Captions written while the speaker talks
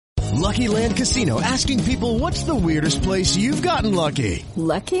Lucky Land Casino, asking people, what's the weirdest place you've gotten lucky?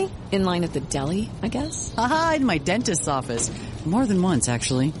 Lucky? In line at the deli, I guess? Aha, in my dentist's office. More than once,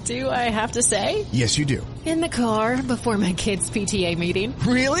 actually. Do I have to say? Yes, you do. In the car before my kids' PTA meeting.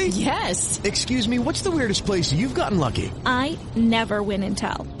 Really? Yes. Excuse me, what's the weirdest place you've gotten lucky? I never win and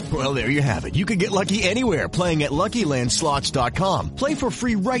tell. Well, there you have it. You can get lucky anywhere, playing at LuckyLandSlots.com. Play for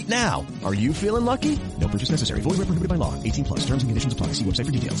free right now. Are you feeling lucky? No purchase necessary. Void where prohibited by law. 18 plus. Terms and conditions apply. See website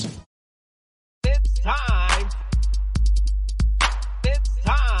for details. It's time. It's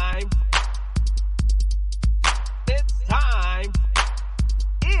time. It's time.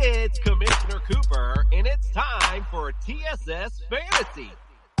 It's Commissioner Cooper, and it's time for TSS Fantasy.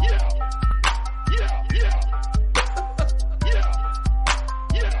 Yeah. Yeah. Yeah.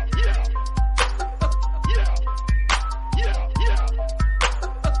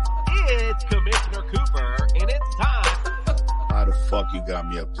 It's Commissioner Cooper, and it's time. How the fuck you got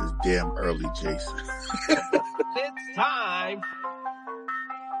me up this damn early, Jason? It's time.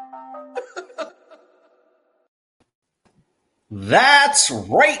 That's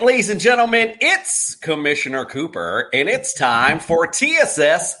right, ladies and gentlemen. It's Commissioner Cooper, and it's time for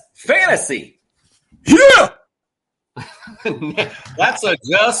TSS Fantasy. Yeah! That's a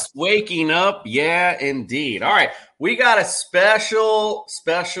just waking up. Yeah, indeed. All right. We got a special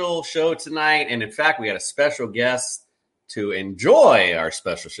show tonight. And in fact, we got a special guest to enjoy our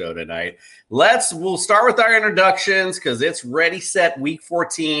special show tonight. We'll start with our introductions because it's ready, set, week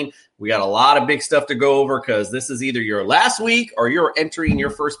 14. We got a lot of big stuff to go over because this is either your last week or you're entering your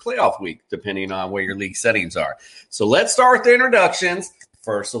first playoff week, depending on where your league settings are. So let's start with the introductions.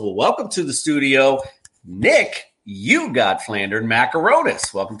 First of all, welcome to the studio, Nick. You got Flandered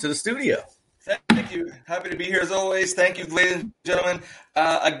Macaronis. Welcome to the studio. Thank you. Happy to be here as always. Thank you, ladies and gentlemen.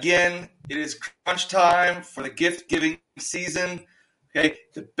 Again, it is crunch time for the gift-giving season. Okay,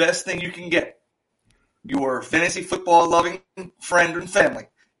 the best thing you can get, your fantasy football-loving friend and family,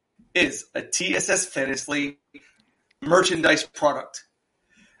 is a TSS Fantasy merchandise product.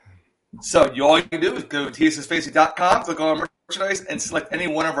 So all you can do is go to TSSFantasy.com, click on merchandise, and select any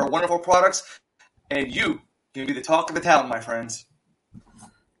one of our wonderful products, and you can be the talk of the town, my friends.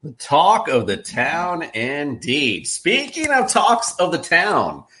 The talk of the town, indeed. Speaking of talks of the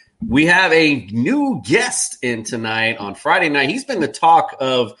town, we have a new guest in tonight on Friday night. He's been the talk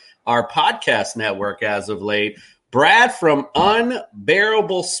of our podcast network as of late. Brad from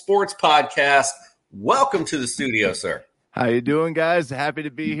Unbearable Sports Podcast. Welcome to the studio, sir. How you doing, guys? Happy to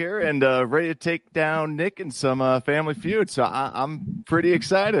be here and ready to take down Nick and some Family Feud. So I'm pretty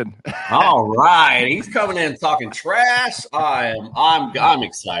excited. All right, he's coming in talking trash. I'm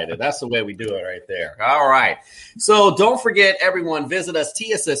excited. That's the way we do it right there. All right. So don't forget, everyone, visit us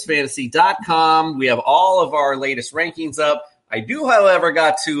TSSFantasy.com. We have all of our latest rankings up. I do, however,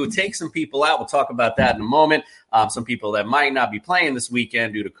 got to take some people out. We'll talk about that in a moment. Some people that might not be playing this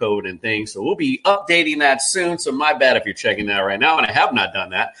weekend due to COVID and things. So we'll be updating that soon. So my bad if you're checking that right now, and I have not done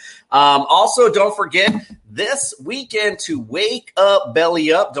that. Also, don't forget this weekend to wake up,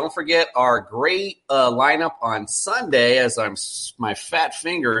 belly up. Don't forget our great lineup on Sunday as my fat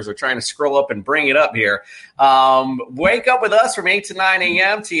fingers are trying to scroll up and bring it up here. Wake up with us from 8 to 9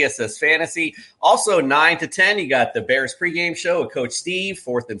 a.m. TSS Fantasy. Also 9 to 10, you got the Bears pregame show with Coach Steve,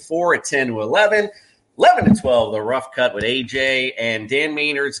 4th and 4 at 10 to 11. 11 to 12, the rough cut with AJ, and Dan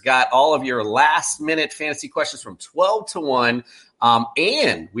Maynard's got all of your last-minute fantasy questions from 12 to 1.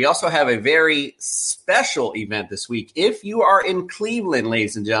 And we also have a very special event this week. If you are in Cleveland,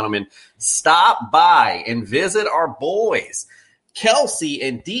 ladies and gentlemen, stop by and visit our boys, Kelsey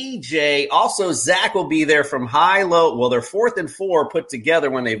and DJ. Also, Zach will be there from High Low. Well, they're 4th and 4 put together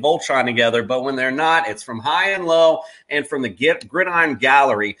when they Voltron together, but when they're not, it's from High and Low and from the Gridiron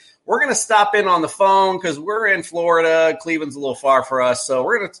Gallery. We're going to stop in on the phone because we're in Florida. Cleveland's a little far for us. So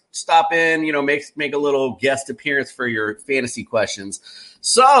we're going to stop in, make a little guest appearance for your fantasy questions.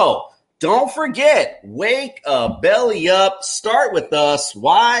 So don't forget, wake up, belly up, start with us.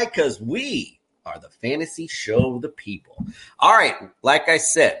 Why? Because we are the fantasy show of the people. All right. Like I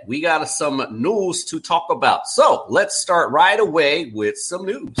said, we got some news to talk about. So let's start right away with some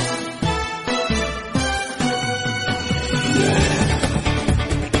news.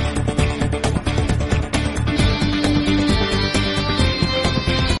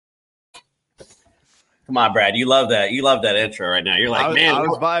 Come on, Brad. You love that. You love that intro right now. You're like, man. I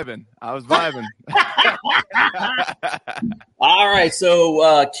was vibing. All right.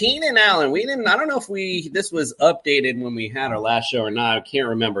 So Keenan Allen, I don't know if this was updated when we had our last show or not. I can't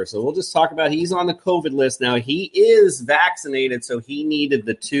remember. So we'll just talk about he's on the COVID list now. He is vaccinated, so he needed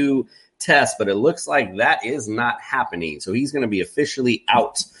the 2 tests, but it looks like that is not happening. So he's going to be officially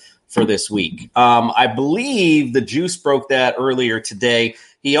out for this week. I believe the Juice broke that earlier today.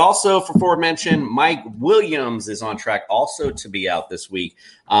 He also, for aforementioned, Mike Williams is on track also to be out this week.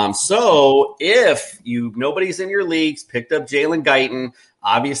 So if nobody's in your leagues picked up Jalen Guyton,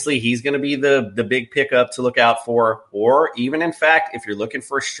 obviously he's going to be the big pickup to look out for. Or even, in fact, if you're looking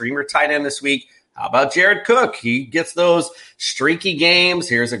for a streamer tight end this week, how about Jared Cook? He gets those streaky games.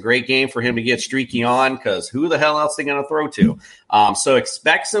 Here's a great game for him to get streaky on because who the hell else are they going to throw to? So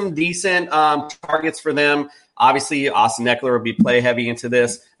expect some decent targets for them. Obviously, Austin Eckler will be play heavy into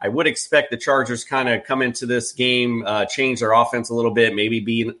this. I would expect the Chargers kind of come into this game, change their offense a little bit, maybe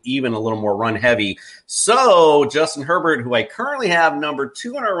be even a little more run heavy. So Justin Herbert, who I currently have number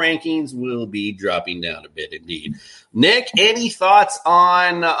 2 in our rankings, will be dropping down a bit indeed. Nick, any thoughts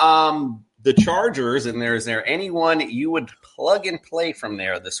on the Chargers? And is there anyone you would plug and play from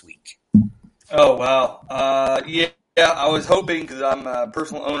there this week? Oh, wow. Yeah, I was hoping because I'm a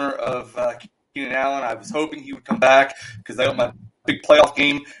personal owner of Keenan Allen. I was hoping he would come back because I got my big playoff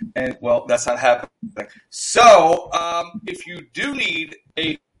game, and, well, that's not happening. So if you do need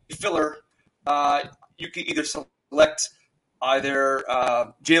a filler, you can either select either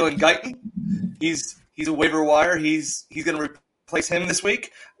Jalen Guyton. He's a waiver wire. He's going to replace him this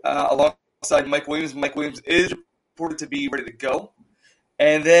week alongside Mike Williams. Mike Williams is reported to be ready to go.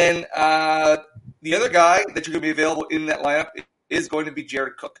 And then the other guy that you're going to be available in that lineup is going to be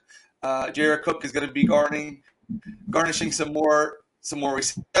Jared Cook. Jared Cook is going to be garnishing some more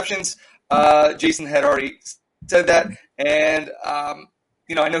receptions. Jason had already said that, and I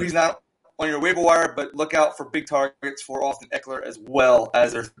know he's not on your waiver wire, but look out for big targets for Austin Eckler as well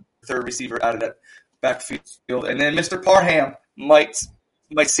as their third receiver out of that backfield. And then Mr. Parham might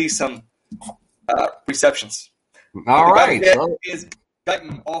see some receptions. All right, is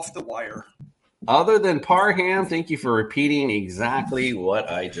gotten off the wire. Other than Parham, thank you for repeating exactly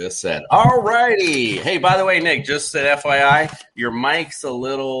what I just said. All righty. Hey, by the way, Nick, just said FYI, your mic's you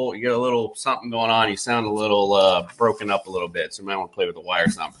got a little something going on. You sound a little broken up a little bit, so you might want to play with the wire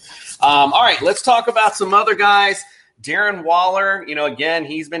some. All right, let's talk about some other guys. Darren Waller, again,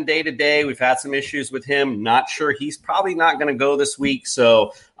 he's been day-to-day. We've had some issues with him. Not sure. He's probably not going to go this week.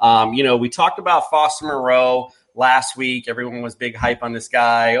 So, we talked about Foster Moreau last week. Everyone was big hype on this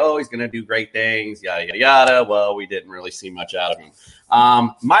guy. Oh, he's going to do great things, yada, yada, yada. Well, we didn't really see much out of him.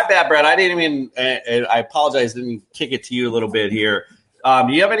 My bad, Brett. I apologize. Didn't kick it to you a little bit here.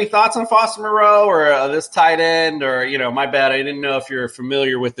 Do you have any thoughts on Foster Moreau or this tight end? Or, my bad. I didn't know if you're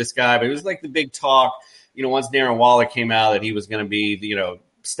familiar with this guy, but it was like the big talk, once Darren Waller came out that he was going to be,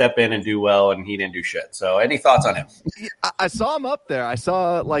 step in and do well, and he didn't do shit. So any thoughts on him? I saw him up there. I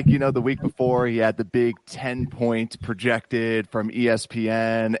saw, the week before he had the big 10-point projected from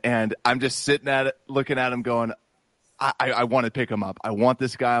ESPN, and I'm just sitting looking at him going, I want to pick him up. I want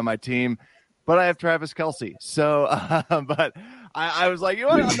this guy on my team, but I have Travis Kelce. So, but I was like,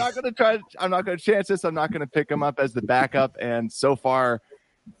 I'm not going to chance this. I'm not going to pick him up as the backup. And so far,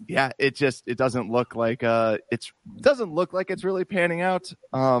 yeah, it doesn't look like it's really panning out.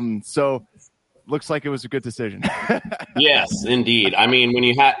 So looks like it was a good decision. Yes, indeed. I mean, when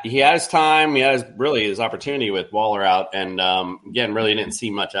he had his time, he had his opportunity with Waller out, and again, really didn't see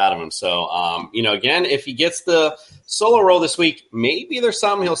much out of him. So, again, if he gets the solo role this week, maybe there's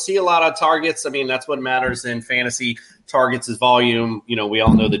something. He'll see a lot of targets. I mean, that's what matters in fantasy. Targets is volume. We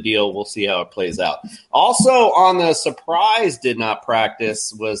all know the deal. We'll see how it plays out. Also on the surprise did not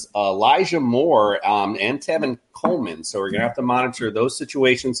practice was Elijah Moore and Tevin Coleman. So we're going to have to monitor those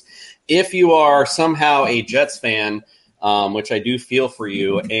situations. If you are somehow a Jets fan, which I do feel for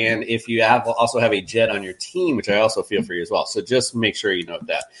you, and if you also have a Jet on your team, which I also feel for you as well. So just make sure you note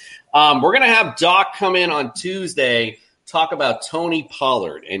that. We're going to have Doc come in on Tuesday, talk about Tony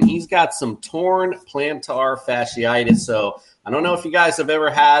Pollard, and he's got some torn plantar fasciitis. So I don't know if you guys have ever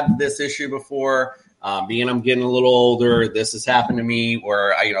had this issue before. Being I'm getting a little older, this has happened to me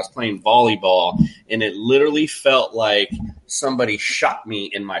where I was playing volleyball, and it literally felt like somebody shot me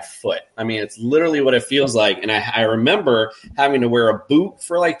in my foot. I mean, it's literally what it feels like. And I remember having to wear a boot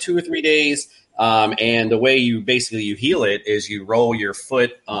for like 2 or 3 days. And the way you heal it is you roll your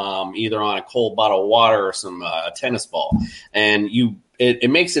foot either on a cold bottle of water or a tennis ball, and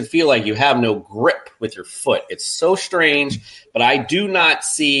it makes it feel like you have no grip with your foot. It's so strange, but I do not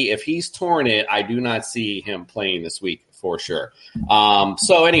see, if he's torn it, I do not see him playing this week for sure.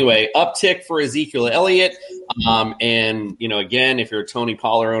 So anyway, uptick for Ezekiel Elliott. And again, if you're a Tony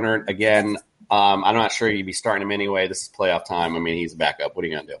Pollard owner, again, I'm not sure you'd be starting him anyway. This is playoff time. I mean, he's a backup. What are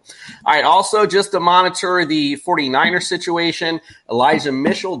you going to do? All right, also, just to monitor the 49ers situation, Elijah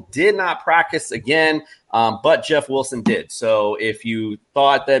Mitchell did not practice again. but Jeff Wilson did. So if you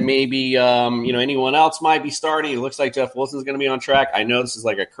thought that maybe anyone else might be starting, it looks like Jeff Wilson's going to be on track. I know this is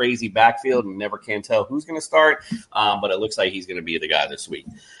like a crazy backfield and never can tell who's going to start, but it looks like he's going to be the guy this week.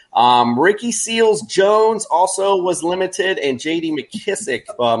 Ricky Seals-Jones also was limited, and J.D. McKissick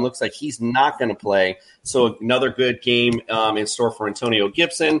looks like he's not going to play. So another good game in store for Antonio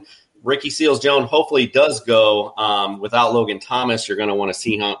Gibson. Ricky Seals-Jones hopefully does go. Without Logan Thomas, you're going to want to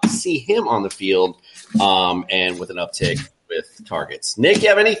see him on the field and with an uptick with targets. Nick, you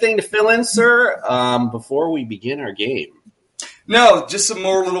have anything to fill in, sir, before we begin our game? No, just some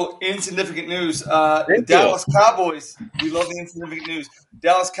more little insignificant news. The Dallas Cowboys, we love the insignificant news.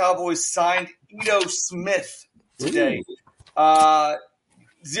 Dallas Cowboys signed Ito Smith today.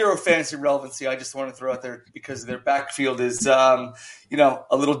 Zero fantasy relevancy. I just want to throw out there because their backfield is, a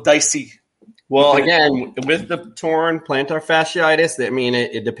little dicey. Well, again, with the torn plantar fasciitis, I mean,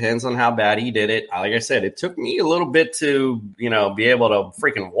 it depends on how bad he did it. Like I said, it took me a little bit to, be able to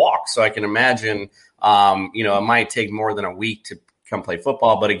freaking walk. So I can imagine, it might take more than a week to come play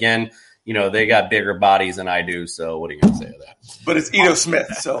football. But again, they got bigger bodies than I do. So what are you going to say to that? But it's Ito Smith,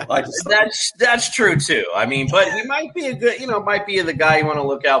 so I just that's true too. I mean, but he might be a good, might be the guy you want to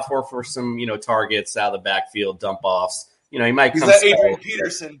look out for some, targets out of the backfield, dump offs. He might. He's not Adrian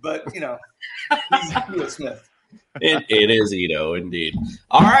Peterson, but he's Ito Smith. It is Ito, indeed.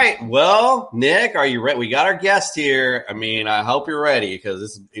 All right. Well, Nick, are you ready? We got our guest here. I mean, I hope you're ready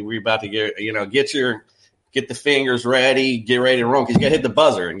because we're about to get the fingers ready, get ready to roll because you got to hit the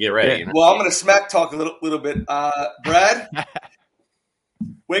buzzer and get ready. Well, I'm going to smack talk a little bit. Brad,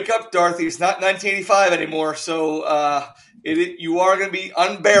 wake up, Dorothy. It's not 1985 anymore, so you are going to be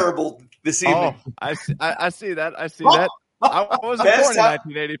unbearable this evening. Oh, I see that. I see that. I wasn't born in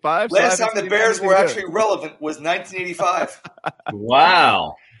 1985. Last time the Bears were actually relevant was 1985.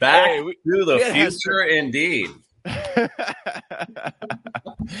 Wow. Back to the future, indeed.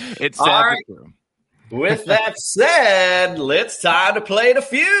 It's all sad right. With that said, it's time to play the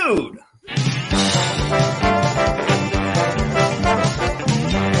feud.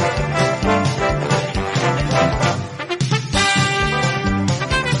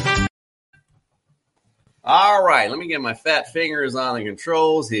 All right, let me get my fat fingers on the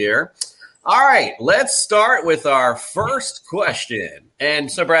controls here. All right, let's start with our first question. And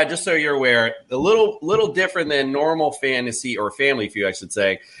so, Brad, just so you're aware, a little different than normal fantasy or family feud, I should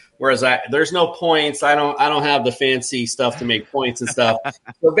say. Whereas there's no points. I don't have the fancy stuff to make points and stuff.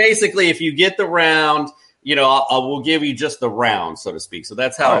 So basically, if you get the round, we'll give you just the round, so to speak. So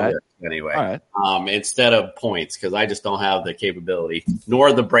that's how it works anyway. Right. Instead of points, because I just don't have the capability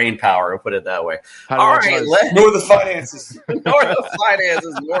nor the brain power. I'll put it that way. All right, nor the finances,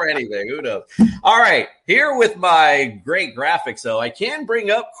 nor anything. Who knows? All right, here with my great graphics, though, I can bring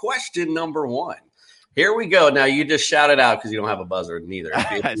up question number 1. Here we go. Now, you just shout it out because you don't have a buzzer neither.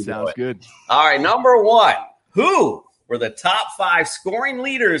 That sounds good. All right, number 1. Who were the top 5 scoring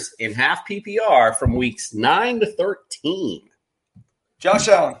leaders in half PPR from weeks 9 to 13? Josh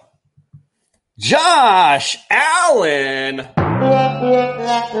Allen. Josh Allen.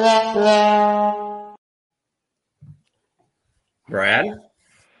 Brad?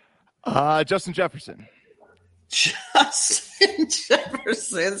 Justin Jefferson. Justin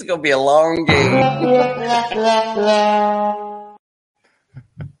Jefferson. It's going to be a long game.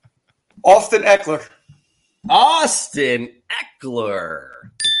 Austin Eckler. Austin Eckler.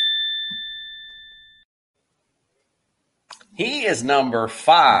 He is number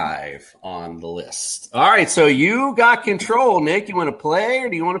 5 on the list. All right, so you got control, Nick. You want to play or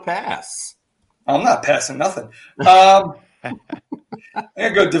do you want to pass? I'm not passing nothing. I'm going to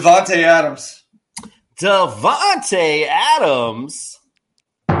go Davante Adams. Davante Adams.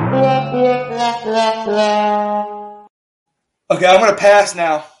 Okay, I'm going to pass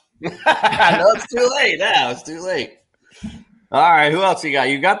now. No, it's too late now. It's too late. All right, who else you got?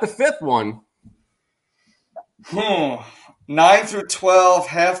 You got the 5th one. 9 through 12,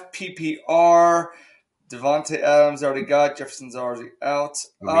 half PPR. Davante Adams already got. Jefferson's already out.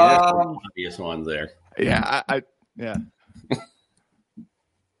 I mean, that's the obvious ones there. Yeah, yeah.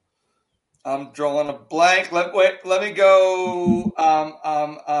 I'm drawing a blank. Let me go.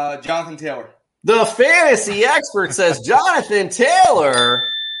 Jonathan Taylor. The fantasy expert says Jonathan Taylor.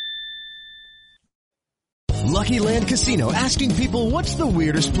 Lucky Land Casino, asking people, what's the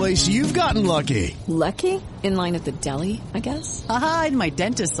weirdest place you've gotten lucky? Lucky? In line at the deli, I guess? Aha, in my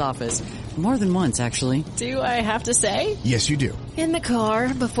dentist's office. More than once, actually. Do I have to say? Yes, you do. In the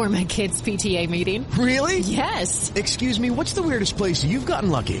car before my kids' PTA meeting. Really? Yes. Excuse me, what's the weirdest place you've gotten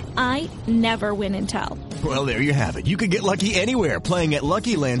lucky? I never win and tell. Well, there you have it. You can get lucky anywhere, playing at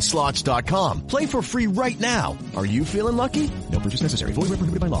LuckyLandSlots.com. Play for free right now. Are you feeling lucky? No purchase necessary. Void where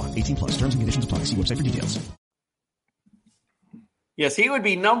prohibited by law. 18+. Terms and conditions apply. See website for details. Yes, he would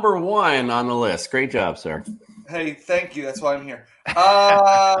be number 1 on the list. Great job, sir. Hey, thank you. That's why I'm here.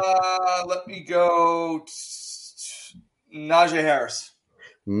 Let me go Najee Harris.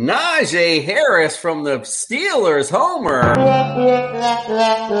 Najee Harris from the Steelers, homer.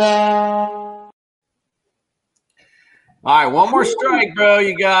 All right, one more strike, bro.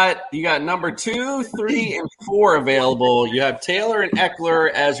 You got number 2, 3, and 4 available. You have Taylor and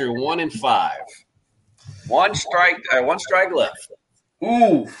Eckler as your 1 and 5. One strike left.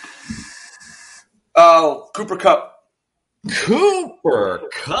 Ooh. Oh, Cooper Kupp. Cooper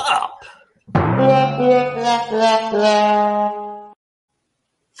Kupp.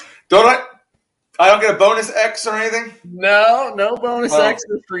 I don't get a bonus X or anything? No bonus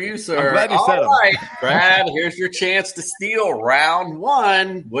X's for you, sir. I'm glad you said All right, Brad, here's your chance to steal round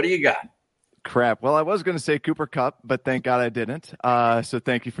 1. What do you got? Crap. Well, I was going to say Cooper Kupp, but thank God I didn't. So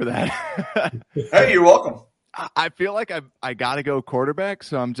thank you for that. Hey, you're welcome. I feel like I got to go quarterback,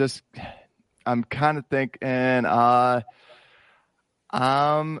 so I'm kind of thinking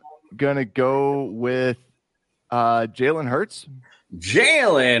I'm going to go with Jalen Hurts.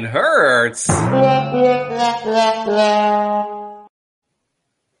 Jalen Hurts.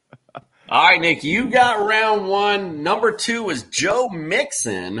 All right, Nick, you got round 1. Number 2 is Joe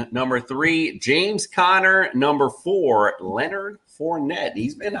Mixon. Number 3, James Conner. Number 4, Leonard Fournette.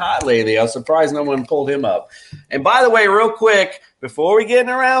 He's been hot lately. I was surprised no one pulled him up. And by the way, real quick, before we get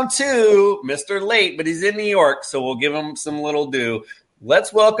into round 2, Mr. Late, but he's in New York, so we'll give him some little due.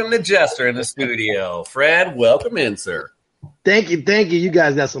 Let's welcome the Jester in the studio. Fred, welcome in, sir. Thank you. You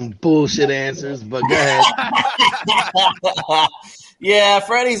guys got some bullshit answers, but go ahead. Yeah,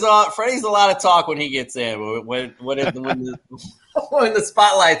 Freddie's a lot of talk when he gets in. When the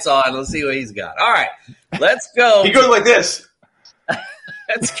spotlight's on, let's see what he's got. All right, let's go. He goes like this.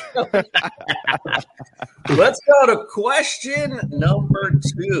 Let's go. Let's go to question number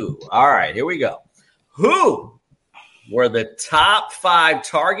 2. All right, here we go. Who were the top 5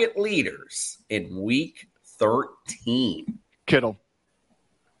 target leaders in Week 13? Kittle.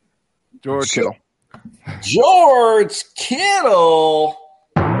 George Kittle. George Kittle.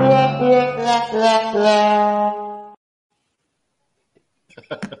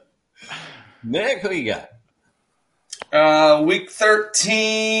 Nick, who you got? Week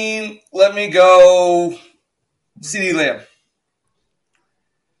 13, let me go CeeDee Lamb.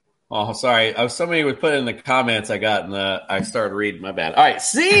 Oh, sorry. Somebody would put in the comments I started reading. My bad. All right,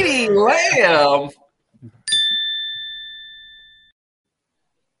 CeeDee Lamb.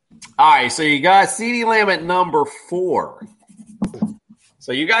 All right, so you got CeeDee Lamb at number 4.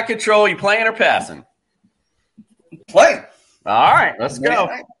 So you got control. You playing or passing? Playing. All right, let's go.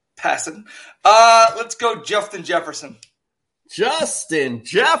 Passing. Let's go Justin Jefferson. Justin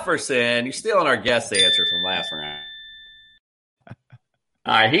Jefferson. You're stealing our guest answer from last round.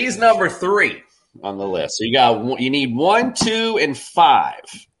 All right, he's number 3 on the list. So you need 1, 2, and 5.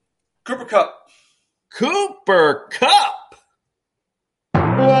 Cooper Kupp. Cooper Kupp.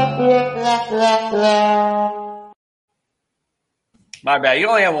 My bad. You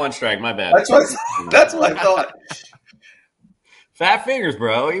only have 1 strike. My bad. That's what I thought. Fat fingers,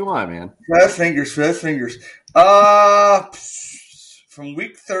 bro. What do you want, man? Fat fingers. From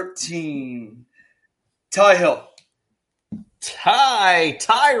week 13, Ty Hill.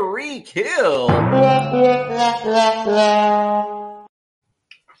 Tyreek Hill.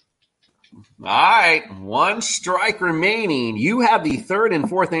 All right, 1 strike remaining. You have the 3rd and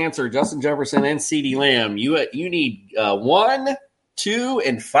 4th answer, Justin Jefferson and CeeDee Lamb. You need 1, 2,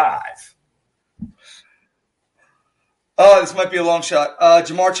 and 5. Oh, this might be a long shot.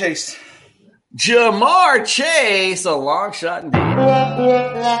 Jamar Chase. Jamar Chase, a long shot indeed.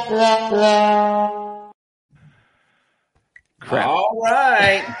 Crap. All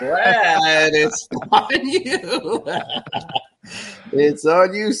right, Brad, it's on you. It's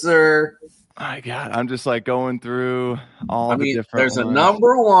on you, sir. My God, I'm just like going through all the different there's ones. a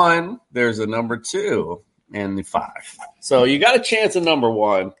number 1, there's a number 2, and the 5. So you got a chance at number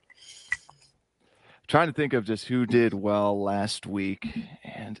 1. Trying to think of just who did well last week,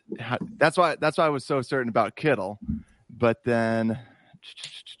 and that's why I was so certain about Kittle. But then,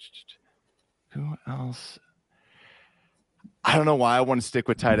 who else? I don't know why I want to stick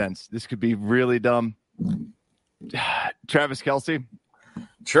with tight ends. This could be really dumb. Travis Kelce.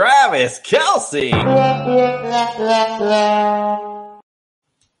 Travis Kelce.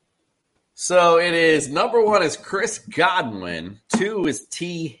 So it is number 1 is Chris Godwin, 2 is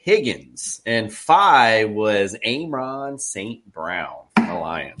T. Higgins, and 5 was Amon St. Brown, the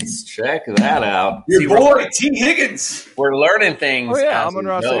Lions. Check that out. Your boy, T. Higgins. We're learning things. Oh, yeah,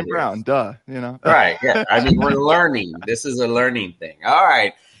 Amon St. Brown. Duh. Right, yeah. I mean, we're learning. This is a learning thing. All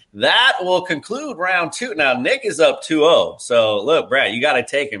right. That will conclude round 2. Now, Nick is up 2-0. So, look, Brad, you got to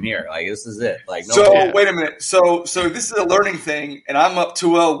take him here. Like, this is it. Like, Wait a minute. So this is a learning thing, and I'm up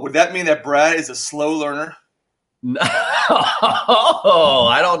 2-0. Would that mean that Brad is a slow learner? No,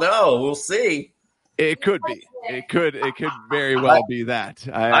 I don't know. We'll see. It could be. It could very well be that.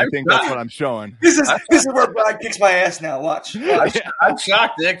 I think that's what I'm showing. This is where Brad kicks my ass now. Watch. I'm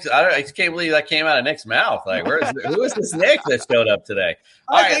shocked, Nick. I can't believe that came out of Nick's mouth. Like, who is this Nick that showed up today?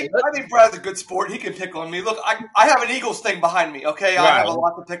 I think Brad's a good sport. He can pick on me. Look, I have an Eagles thing behind me. Okay, I have a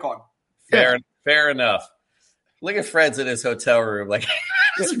lot to pick on. Fair enough. Look at Fred's in his hotel room. Like,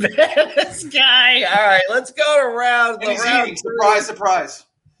 this guy. All right, let's go to round. Surprise, surprise.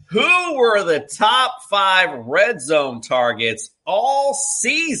 Who were the top 5 red zone targets all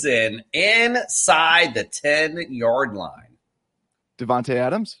season inside the 10-yard line? Devontae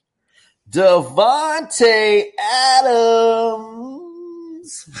Adams. Devontae Adams.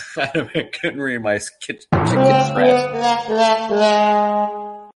 I couldn't read my chicken scratch.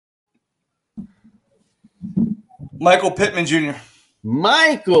 Michael Pittman Jr.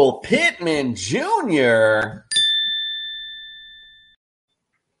 Michael Pittman Jr.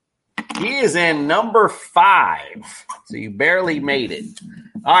 He is in number 5, so you barely made it.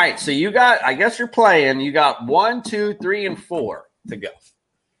 All right, so you got, I guess you're playing. You got 1, 2, 3, and 4 to go.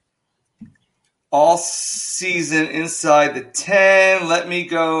 All season inside the 10. Let me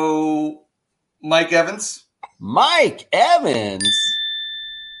go Mike Evans. Mike Evans.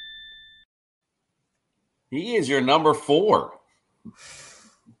 He is your number 4.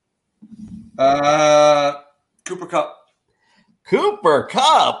 Cooper Kupp. Cooper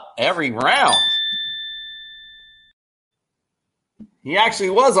Kupp every round. He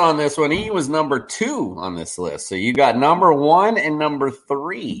actually was on this one. He was number 2 on this list. So you got number 1 and number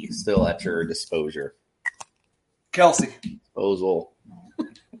 3 still at your disposal. Kelsey. Disposal.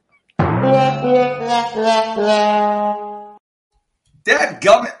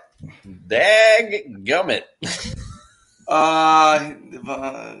 Dadgummit. Dadgummit.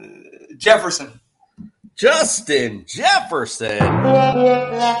 Jefferson. Justin Jefferson.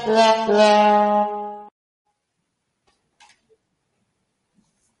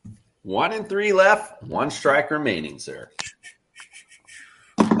 1 and 3 left. 1 strike remaining, sir.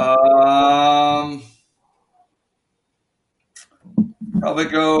 Probably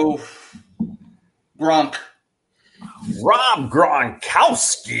go Gronk. Rob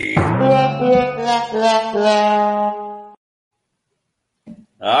Gronkowski.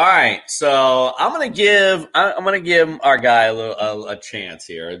 All right, so I'm gonna give our guy a chance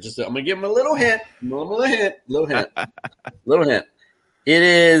here. I'm gonna give him a little hint. It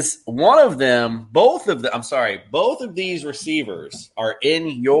is one of them. Both of these receivers are in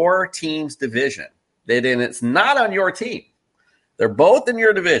your team's division. And it's not on your team. They're both in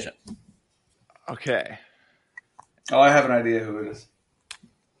your division. Okay. Oh, I have an idea who it is.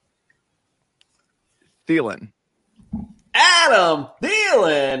 Thielen. Adam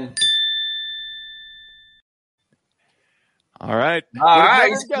Thielen. All right.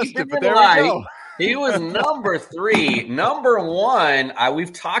 He was number 3. Number 1,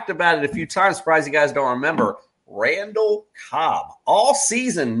 we've talked about it a few times. Surprised you guys don't remember. Randall Cobb. All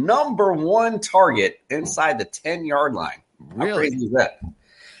season, number 1 target inside the 10-yard line. How crazy is that?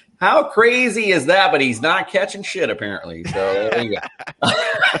 How crazy is that? But he's not catching shit, apparently. So there you go.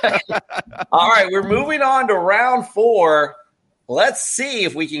 All right, we're moving on to round 4. Let's see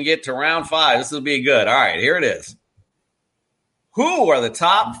if we can get to round 5. This will be good. All right, here it is. Who are the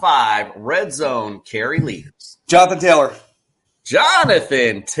top 5 red zone carry leaders? Jonathan Taylor.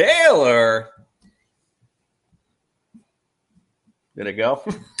 Jonathan Taylor. Did it go?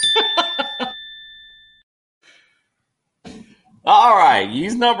 All right,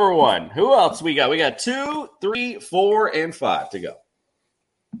 he's number 1. Who else we got? We got 2, 3, 4, and 5 to go.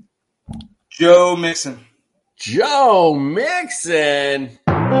 Joe Mixon. Joe Mixon.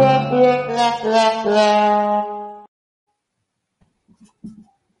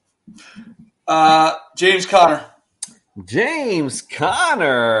 James Conner. James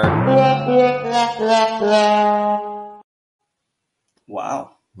Conner.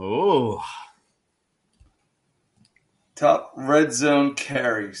 Wow. Oh. Top red zone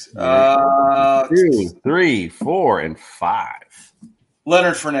carries. 2, 3, 4, and 5.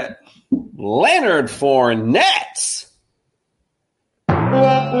 Leonard Fournette. Leonard Fournette.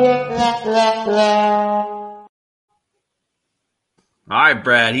 All right,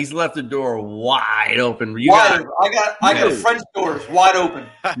 Brad. He's left the door wide open. I got French doors wide open.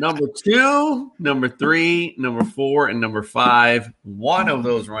 Number 2, number 3, number 4, and number 5. One of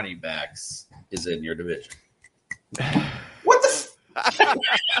those running backs is in your division. What the?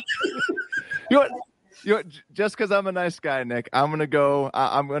 Just because I'm a nice guy, Nick, I'm gonna go.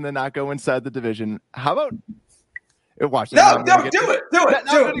 I'm gonna not go inside the division. How about? Watch. No, do it.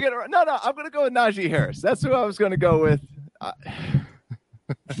 I'm gonna go with Najee Harris. That's who I was gonna go with.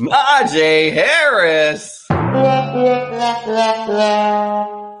 Najee Harris.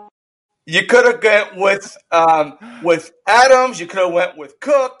 You could have went with Adams. You could have went with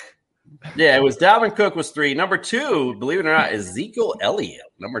Cook. Yeah, it was Dalvin Cook was 3. Number 2, believe it or not, is Ezekiel Elliott.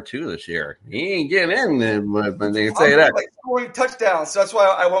 Number 2 this year. He ain't getting in there, but they can say that. Like scoring touchdowns, so that's why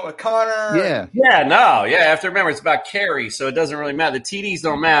I went with Connor. Yeah. You have to remember it's about carry, so it doesn't really matter. The TDs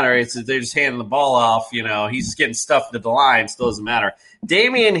don't matter. They're just handing the ball off. He's just getting stuffed at the line. Still doesn't matter.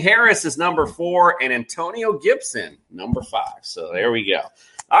 Damian Harris is number 4, and Antonio Gibson, number 5. So there we go.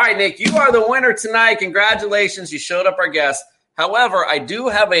 All right, Nick, you are the winner tonight. Congratulations. You showed up our guest. However, I do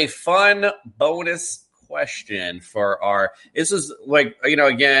have a fun bonus question for this is like,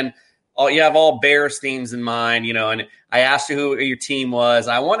 again, you have all Bears themes in mind, and I asked you who your team was.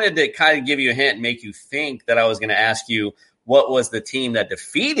 I wanted to kind of give you a hint and make you think that I was going to ask you what was the team that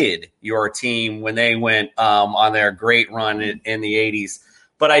defeated your team when they went on their great run in the 80s.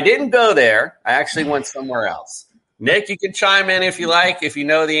 But I didn't go there. I actually went somewhere else. Nick, you can chime in if you like, if you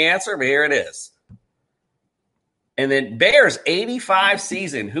know the answer, but here it is. And then Bears 85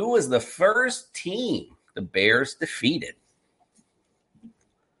 season, who was the first team the Bears defeated?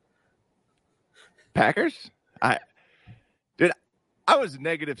 Packers? I was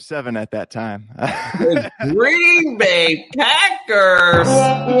 -7 at that time. Green Bay Packers.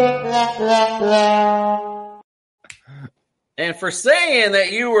 And for saying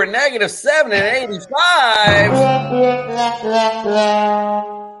that you were -7 in 85.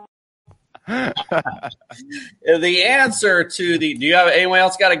 The answer to do you have anyone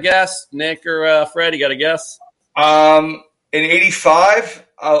else got a guess? Nick or Fred, you got a guess? In 85,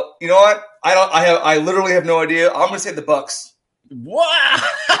 you know what? I literally have no idea. I'm going to say the Bucks. Wow!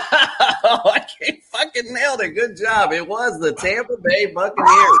 I fucking nailed it. Good job. It was the Tampa Bay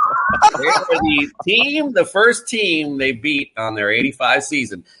Buccaneers. They were the first team they beat on their 85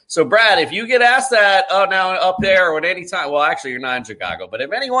 season. So, Brad, if you get asked that now up there or at any time, well, actually, you're not in Chicago, but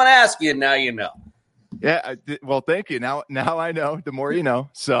if anyone asks you, now you know. Yeah, well, thank you. Now I know. The more you know.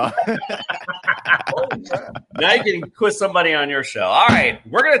 So now you can quit somebody on your show. All right,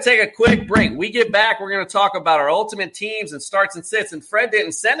 we're going to take a quick break. We get back, we're going to talk about our ultimate teams and starts and sits. And Fred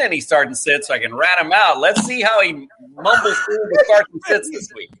didn't send any start and sits, so I can rat him out. Let's see how he mumbles through the starts and sits this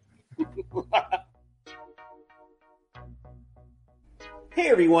week. Hey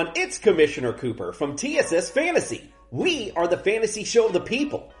everyone, it's Commissioner Cooper from TSS Fantasy. We are the fantasy show of the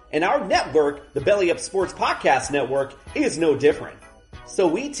people, and our network, the Belly Up Sports Podcast Network, is no different. So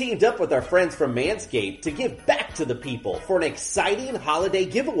we teamed up with our friends from Manscaped to give back to the people for an exciting holiday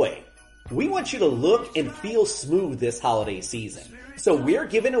giveaway. We want you to look and feel smooth this holiday season. So we're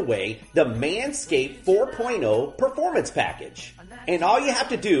giving away the Manscaped 4.0 Performance Package. And all you have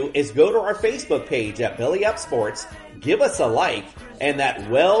to do is go to our Facebook page at Belly Up Sports, give us a like, and that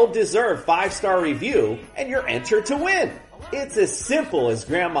well-deserved 5-star review, and you're entered to win. It's as simple as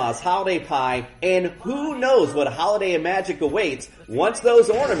Grandma's holiday pie, and who knows what holiday magic awaits once those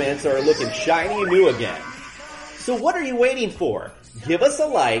ornaments are looking shiny and new again. So what are you waiting for? Give us a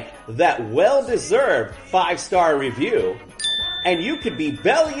like, that well-deserved 5-star review, and you could be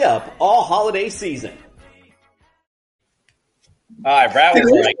belly up all holiday season. All right, Brad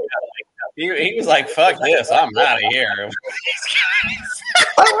was like, he was like, fuck this, I'm out of here.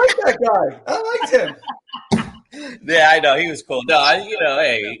 I like that guy. I liked him. Yeah, I know. He was cool. No,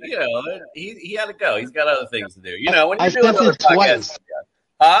 he had to go. He's got other things to do. When you're doing other podcasts.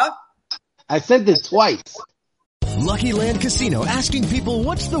 Huh? I said this twice. Lucky Land Casino, asking people,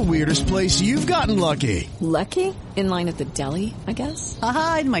 what's the weirdest place you've gotten lucky? Lucky? In line at the deli, I guess?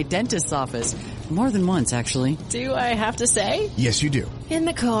 Aha, in my dentist's office. More than once, actually. Do I have to say? Yes, you do. In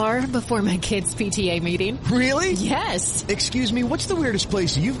the car before my kids' PTA meeting. Really? Yes. Excuse me, what's the weirdest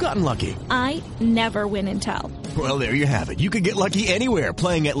place you've gotten lucky? I never win and tell. Well, there you have it. You can get lucky anywhere,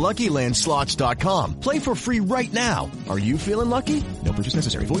 playing at LuckyLandSlots.com. Play for free right now. Are you feeling lucky? No purchase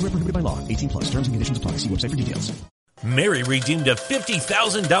necessary. Void where prohibited by law. 18+. Terms and conditions apply. See website for details. Mary redeemed a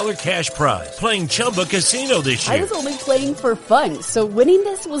 $50,000 cash prize playing Chumba Casino this year. I was only playing for fun, so winning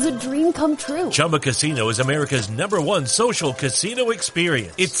this was a dream come true. Chumba Casino is America's #1 social casino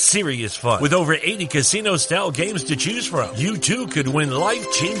experience. It's serious fun. With over 80 casino-style games to choose from, you too could win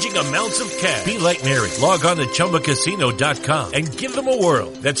life-changing amounts of cash. Be like Mary. Log on to ChumbaCasino.com and give them a whirl.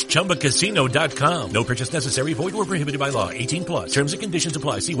 That's ChumbaCasino.com. No purchase necessary. Void where prohibited by law. 18+. Terms and conditions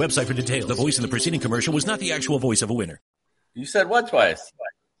apply. See website for details. The voice in the preceding commercial was not the actual voice of a winner. You said what twice?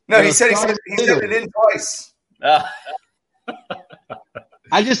 No, he said it in twice.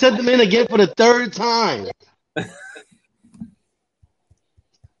 I just sent them in again for the third time.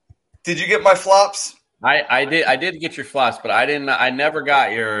 Did you get my flops? I did get your flops, but I never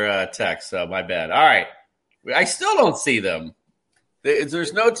got your text, so my bad. All right. I still don't see them.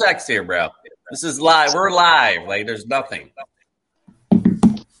 There's no text here, bro. This is live. We're live. Like, there's nothing.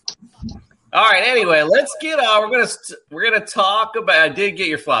 All right. Anyway, let's get on. We're gonna talk about. I did get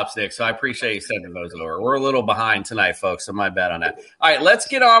your flops, Nick, so I appreciate you sending those over. We're a little behind tonight, folks, so my bad on that. All right, let's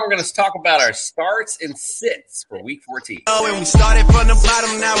get on. We're gonna talk about our starts and sits for Week 14. Oh, and we started from the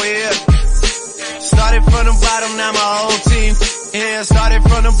bottom, now we're here. Started from the bottom, now my whole team. Yeah, started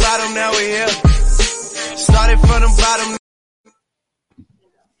from the bottom, now we're here. Started from the bottom.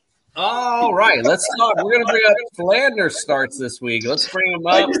 All right, let's talk. We're going to bring up Flanders starts this week. Let's bring them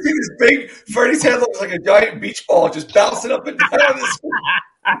up. I just see this big Freddie's head looks like a giant beach ball just bouncing up and down this.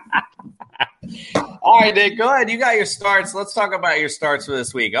 All right, Nick, go ahead. You got your starts. Let's talk about your starts for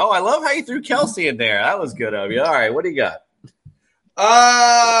this week. Oh, I love how you threw Kelsey in there. That was good of you. All right, what do you got?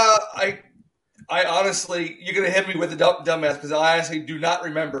 I honestly, you're going to hit me with the dumbass because I honestly do not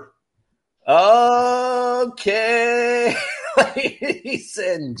remember. Okay. Ladies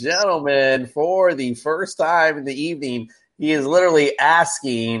and gentlemen, for the first time in the evening, he is literally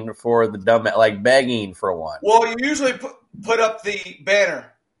asking for the dumb, like begging for one. Well, you usually put up the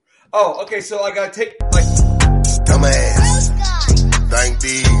banner. Oh, okay. So I gotta take like dumbass. Thank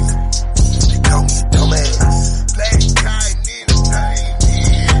these. Dumbass.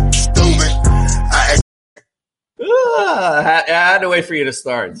 I had to wait for you to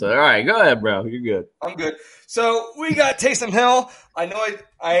start. So, all right, go ahead, bro. You're good. I'm good. So we got Taysom Hill. I know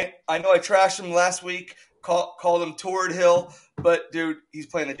I trashed him last week. Called him Torrid Hill, but dude, he's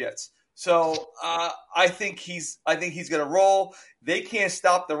playing the Jets. So I think he's gonna roll. They can't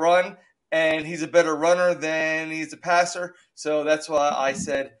stop the run, and he's a better runner than he's a passer. So that's why I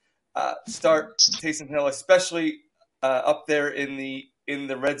said start Taysom Hill, especially up there in the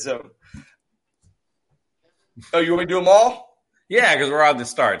red zone. Oh, you want me to do them all? Yeah, because we're on the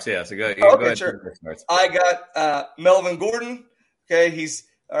starts. Yeah, so go. Go ahead. Okay, sure. I got Melvin Gordon. Okay, he's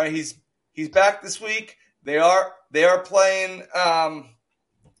all right. He's back this week. They are playing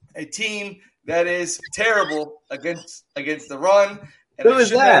a team that is terrible against the run. And Who is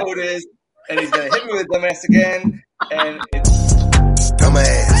that? Know who it is. And he's gonna hit me with a dumbass again. And it's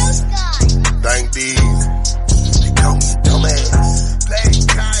dumbass. Thank these. Dumbass.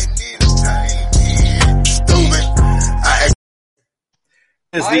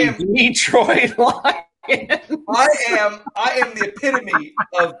 Is the Detroit Lions. I am the epitome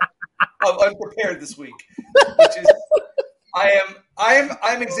of unprepared this week, which is I'm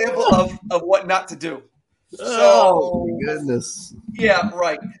an example of what not to do. So, oh my goodness. Yeah,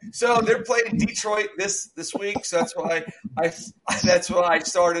 right. So they're playing Detroit this week, so that's why I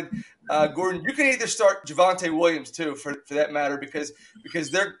started Gordon. You can either start Javonte Williams too, for that matter, because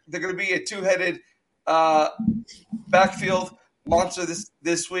they're going to be a two-headed backfield monster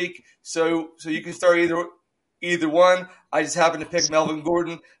this week. So you can start either one. I just happen to pick Melvin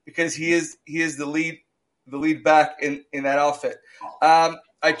Gordon because he is the lead back in that outfit.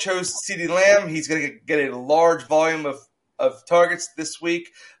 I chose CeeDee Lamb. He's going to get a large volume of targets this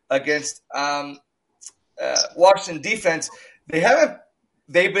week against Washington defense.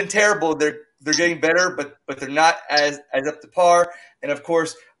 They've been terrible. They're getting better, but they're not as up to par. And of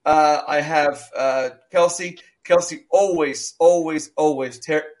course, I have Kelsey. Kelsey always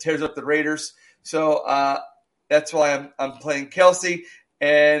tears up the Raiders. So that's why I'm playing Kelsey.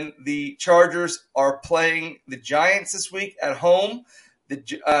 And the Chargers are playing the Giants this week at home.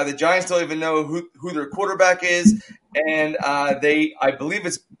 The Giants don't even know who their quarterback is, and I believe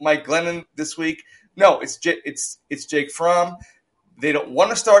it's Mike Glennon this week. No, it's Jake Fromm. They don't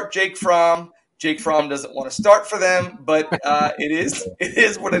want to start Jake Fromm. Jake Fromm doesn't want to start for them, but it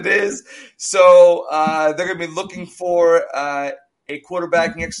is what it is. So they're going to be looking for a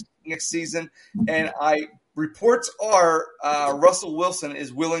quarterback next season, and reports are Russell Wilson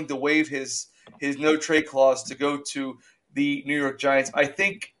is willing to waive his no trade clause to go to the New York Giants. I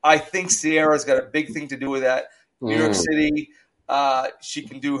think Sierra's got a big thing to do with that New York City. She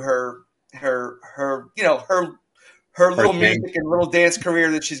can do her little music and little dance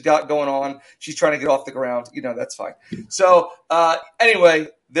career that she's got going on. She's trying to get off the ground. That's fine. So anyway,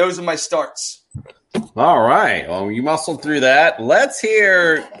 those are my starts. All right. Well, you muscled through that. Let's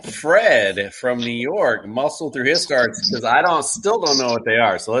hear Fred from New York muscle through his starts because I still don't know what they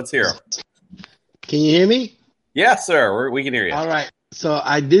are. So let's hear them. Can you hear me? Yes, sir. We can hear you. All right. So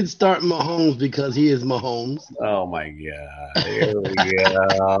I did start Mahomes because he is Mahomes. Oh my God! There we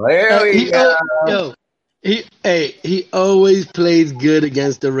go. There we go. He always plays good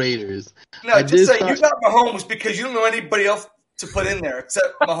against the Raiders. No, just say you got Mahomes because you don't know anybody else to put in there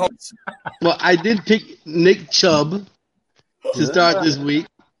except Mahomes. Well, I did pick Nick Chubb to start this week.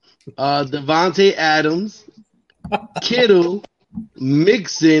 Devontae Adams, Kittle,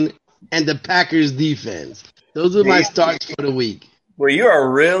 Mixon, and the Packers defense. Those are my starts for the week. Well, you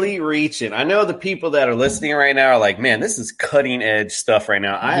are really reaching. I know the people that are listening right now are like, man, this is cutting edge stuff right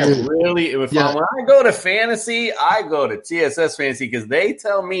now. I am really, when I go to fantasy, I go to TSS Fantasy because they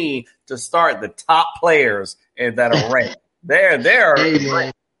tell me to start the top players that are ranked. There. Hey,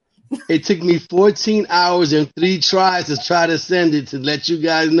 man. It took me 14 hours and 3 tries to try to send it to let you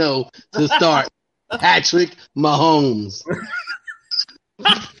guys know to start Patrick Mahomes.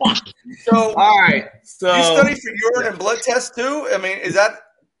 So, all right. So you study for urine and blood tests too? I mean, is that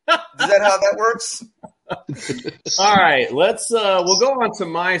how that works? All right, let's we'll go on to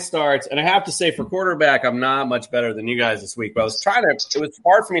my starts, and I have to say for quarterback, I'm not much better than you guys this week. But it was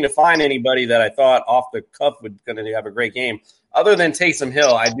hard for me to find anybody that I thought off the cuff was going to have a great game. Other than Taysom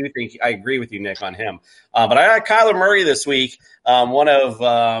Hill, I do think I agree with you, Nick, on him. But I got Kyler Murray this week, one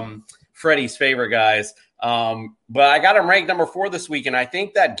of Freddie's favorite guys. But I got him ranked number 4 this week, and I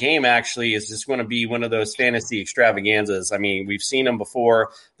think that game actually is just going to be one of those fantasy extravaganzas. I mean, we've seen them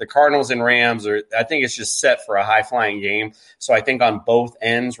before. The Cardinals and Rams I think it's just set for a high-flying game. So I think on both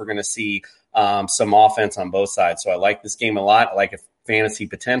ends we're going to see some offense on both sides. So I like this game a lot. I like a fantasy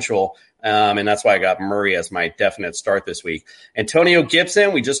potential, and that's why I got Murray as my definite start this week. Antonio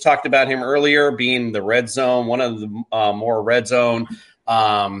Gibson, we just talked about him earlier being the red zone, one of the more red zone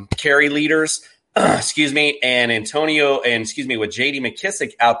carry leaders. Excuse me, with J.D.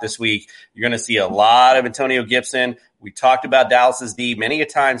 McKissick out this week, you're going to see a lot of Antonio Gibson. We talked about Dallas's D many a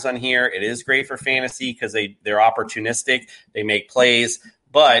times on here. It is great for fantasy because they're opportunistic. They make plays,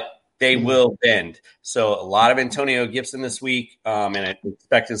 but they will bend. So a lot of Antonio Gibson this week, and I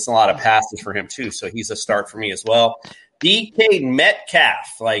expect a lot of passes for him too. So he's a start for me as well. DK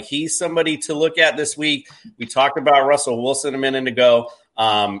Metcalf, he's somebody to look at this week. We talked about Russell Wilson a minute ago.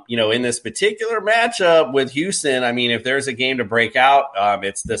 In this particular matchup with Houston, I mean, if there's a game to break out,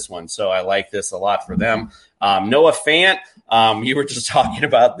 it's this one. So I like this a lot for them. Noah Fant, you were just talking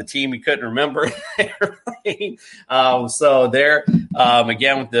about the team you couldn't remember. So there,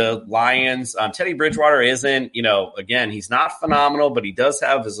 again, with the Lions, Teddy Bridgewater isn't, again, he's not phenomenal, but he does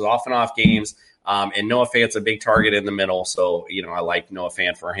have his off and off games. And Noah Fant's a big target in the middle. So, I like Noah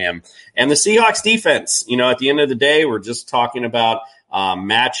Fant for him. And the Seahawks defense, at the end of the day, we're just talking about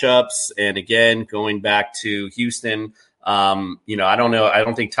matchups. And again, going back to Houston, I don't know. I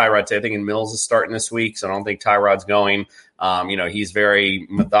don't think Tyrod's, I think Mills is starting this week. So I don't think Tyrod's going. He's very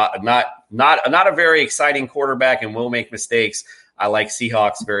not a very exciting quarterback and will make mistakes. I like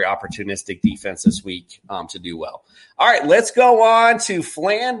Seahawks, very opportunistic defense this week to do well. All right, let's go on to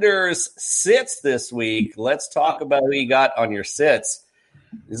Flanders sits this week. Let's talk about who you got on your sits.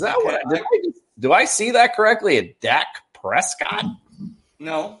 Is that do I see that correctly? A Dak Prescott?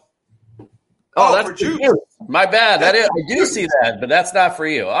 No. Oh, that's for you. My bad. I do see that, but that's not for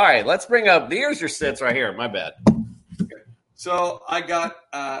you. All right, let's bring up. Here's your sits right here. My bad. Okay. So I got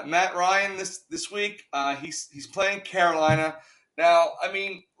Matt Ryan this week. He's playing Carolina. Now, I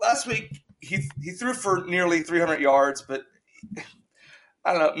mean, last week he threw for nearly 300 yards, but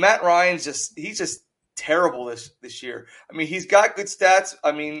I don't know. Matt Ryan's he's just terrible this year. I mean, he's got good stats.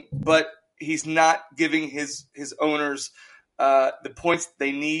 I mean, but he's not giving his owners the points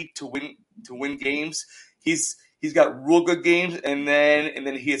they need to win games. He's got real good games, and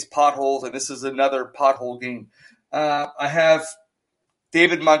then he hits potholes, and this is another pothole game. I have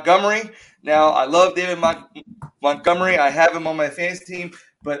David Montgomery. Now, I love David Montgomery. I have him on my fantasy team,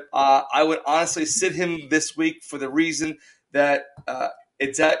 but I would honestly sit him this week for the reason that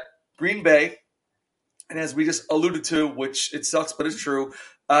it's at Green Bay. And as we just alluded to, which it sucks, but it's true,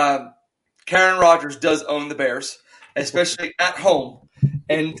 Karen Rodgers does own the Bears, especially at home.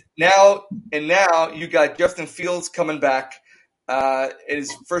 And now you got Justin Fields coming back in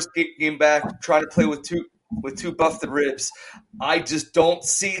his first game back, trying to play with two busted ribs. I just don't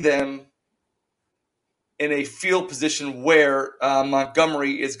see them in a field position where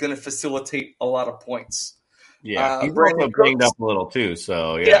Montgomery is going to facilitate a lot of points. Yeah, he's also banged up a little too.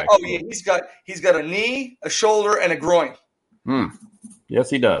 So yeah. Oh yeah, he's got a knee, a shoulder, and a groin. Yes,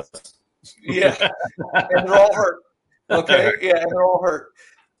 he does. Yeah, and they're all hurt. Okay, yeah, and they're all hurt.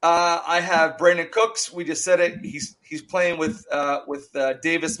 I have Brandon Cooks. We just said it. He's playing with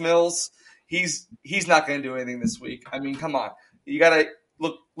Davis Mills. He's not going to do anything this week. I mean, come on, you got to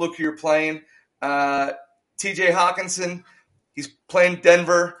look who you're playing. T.J. Hawkinson. He's playing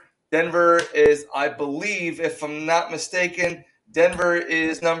Denver. Denver is, I believe, if I'm not mistaken, Denver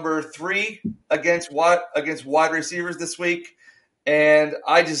is number 3 against wide receivers this week, and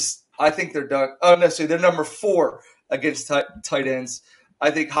I think they're done. Oh, no, sorry, they're number 4 against tight ends.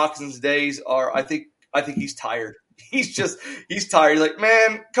 I think Hawkinson's days are. I think he's tired. He's tired. Like,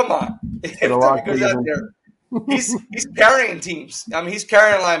 man, come on. If Denver goes out there, he's carrying teams. I mean, he's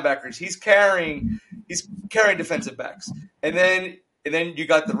carrying linebackers. He's carrying defensive backs, and then you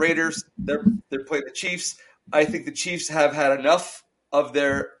got the Raiders. They're playing the Chiefs. I think the Chiefs have had enough of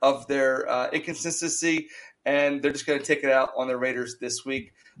their inconsistency, and they're just going to take it out on the Raiders this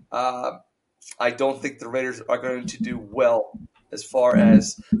week. I don't think the Raiders are going to do well as far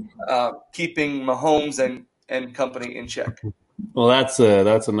as keeping Mahomes and company in check. Well, that's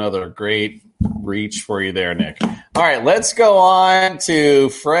another great reach for you there, Nick. All right, let's go on to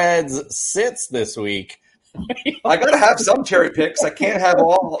Fred's sits this week. I got to have some cherry picks. I can't have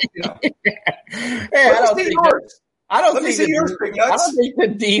all. Hey, I don't think the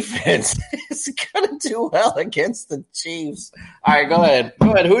defense is going to do well against the Chiefs. All right, go ahead.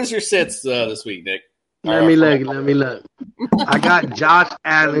 Who's your sits this week, Nick? Let me look. I got Josh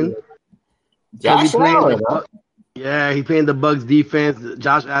Allen. Josh Allen. Yeah, he's playing the Bucs defense.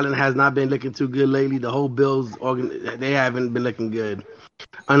 Josh Allen has not been looking too good lately. The whole Bills, they haven't been looking good.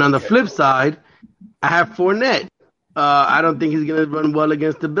 And on the flip side, I have Fournette. I don't think he's going to run well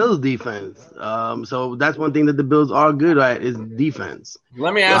against the Bills defense. So that's one thing that the Bills are good at is defense.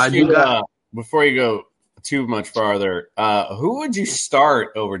 Let me ask you, before you go too much farther, who would you start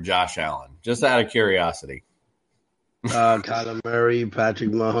over Josh Allen? Just out of curiosity. Kyler Murray,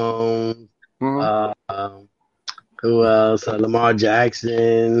 Patrick Mahomes. Who else? Lamar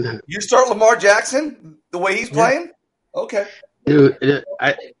Jackson. You start Lamar Jackson the way he's playing? Okay. Dude,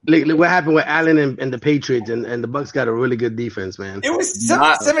 look what happened with Allen and the Patriots, and the Bucs got a really good defense, man. It was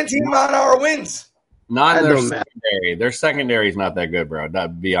 17-mile-an-hour wins. Not in their secondary. Their secondary is not that good, bro. To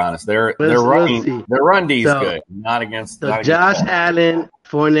be honest, their run D is good. Not against. Josh Allen,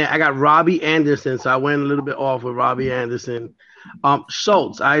 Fournette. I got Robbie Anderson, so I went a little bit off with Robbie Anderson.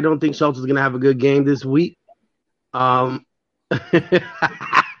 Schultz. I don't think Schultz is going to have a good game this week. And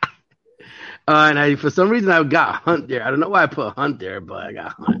for some reason I got Hunt there. I don't know why I put Hunt there, but I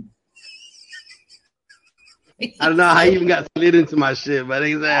got Hunt. I don't know how he even got slid into my shit, but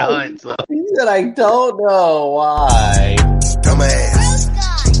he said Hunt. So. He said, I don't know why. Dumbass.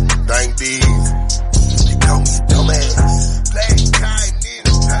 Thank these. You call me dumbass.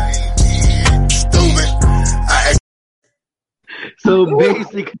 Stupid. So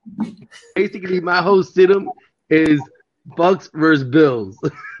basically my whole sit-em is Bucks versus Bills.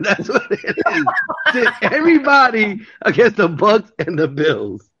 That's what it is. Everybody against the Bucks and the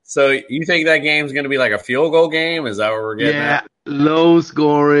Bills. So you think that game's going to be like a field goal game? Is that what we're getting at? Low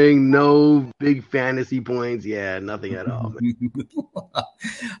scoring, no big fantasy points. Yeah, nothing at all.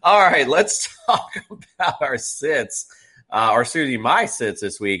 All right, let's talk about our sits. My sits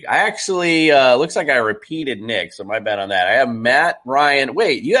this week. I actually looks like I repeated Nick, so my bad on that. I have Matt Ryan.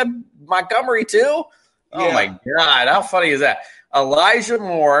 Wait, you have Montgomery too? Oh my God, how funny is that? Elijah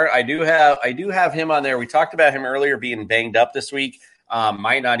Moore, I do have him on there. We talked about him earlier being banged up this week.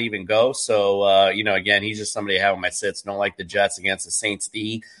 Might not even go. So again, he's just somebody I have on my sits. Don't like the Jets against the Saints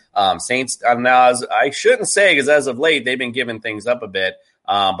D. Saints now I shouldn't say because as of late they've been giving things up a bit.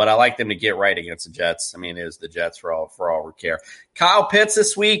 But I like them to get right against the Jets. I mean, it is the Jets for all we care. Kyle Pitts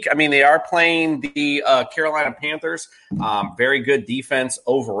this week. I mean, they are playing the Carolina Panthers. Very good defense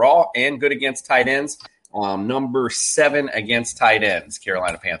overall and good against tight ends. Number 7 against tight ends,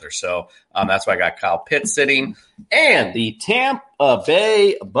 Carolina Panthers. So that's why I got Kyle Pitts sitting. And the Tampa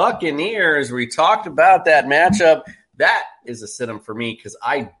Bay Buccaneers, we talked about that matchup. That is a sit-em for me because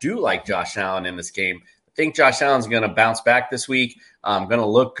I do like Josh Allen in this game. I think Josh Allen's going to bounce back this week. Going to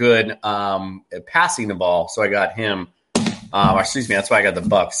look good at passing the ball. So I got him. That's why I got the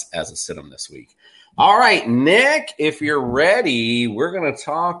Bucs as a sit-em this week. All right, Nick, if you're ready, we're going to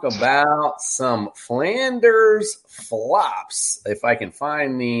talk about some Flanders flops. If I can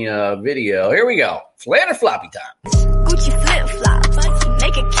find the video. Here we go. Flanders floppy time. Gucci flip-flops.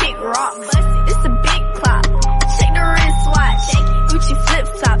 Make a kick rock. It's a big clock.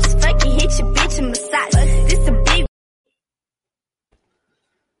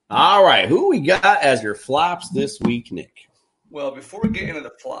 you got as your flops this week, Nick? Well, before we get into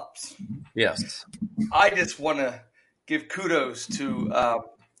the flops, yes, I just want to give kudos to a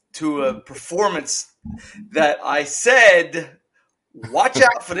performance that I said, watch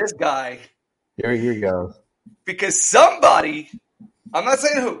out for this guy. Here you go. Because somebody, I'm not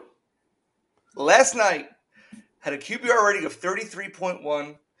saying who, last night had a QBR rating of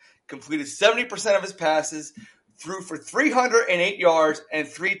 33.1, completed 70% of his passes, threw for 308 yards and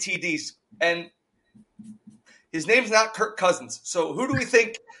 3 TDs. And his name's not Kirk Cousins. So who do we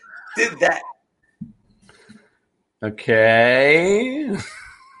think did that? Okay.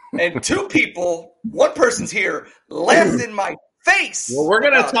 And two people, one person's here, laughed in my face. Well, we're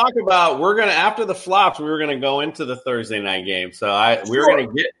going to talk about, after the flops, we were going to go into the Thursday night game. So we're going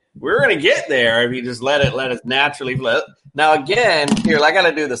to get there if you just let us naturally flow. Now, again, here, I got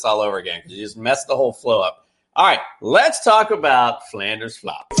to do this all over again because you just messed the whole flow up. All right, let's talk about Flanders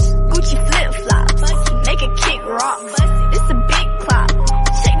flops. Gucci flip flops, make a kick rock. It's a big plop.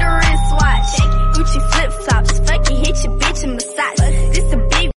 Check the wristwatch. Gucci flip flops, fuck you, hit your bitch and massage. This a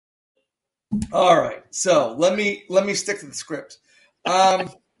big. All right, so let me stick to the script,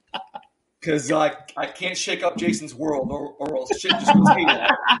 because I can't shake up Jason's world or else shit just goes haywire.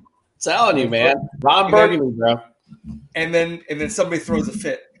 Telling you, man, Ron Burgundy, bro. And then somebody throws a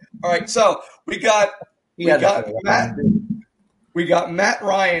fit. All right, so we got Matt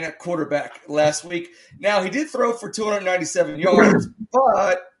Ryan at quarterback last week. Now he did throw for 297 yards,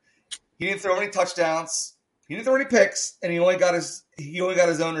 but he didn't throw any touchdowns. He didn't throw any picks, and he only got his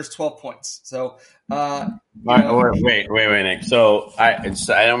owners 12 points. So, wait, Nick. So I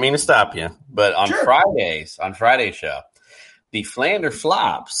don't mean to stop you, but on Friday's show, the Flander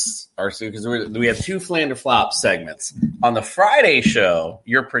flops are because we have two Flander flop segments. On the Friday show,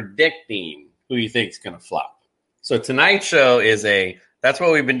 you're predicting who you think is going to flop. So tonight's show that's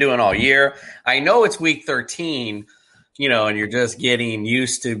what we've been doing all year. I know it's week 13, and you're just getting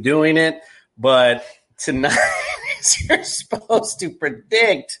used to doing it, but tonight you're supposed to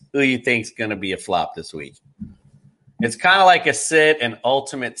predict who you think is going to be a flop this week. It's kind of like an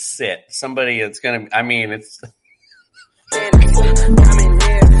ultimate sit. Somebody that's going to, it's.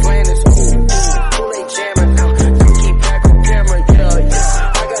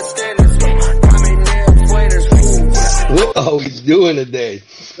 What are we doing today?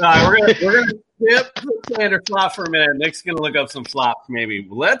 We're gonna skip the standard flop for a minute. Nick's gonna look up some flops maybe.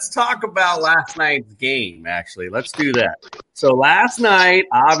 Let's talk about last night's game, actually. Let's do that. So last night,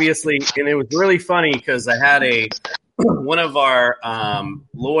 obviously, and it was really funny because I had one of our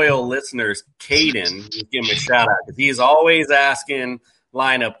loyal listeners, Caden, give him a shout out because he's always asking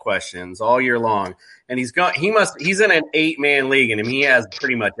lineup questions all year long. And he's in an 8-man league, and he has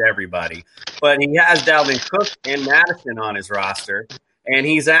pretty much everybody. But he has Dalvin Cook and Madison on his roster. And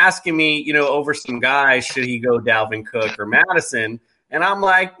he's asking me, over some guys, should he go Dalvin Cook or Madison? And I'm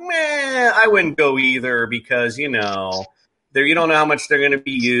like, man, I wouldn't go either because, you don't know how much they're going to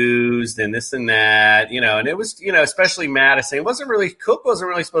be used and this and that, And it was, especially Madison. Cook wasn't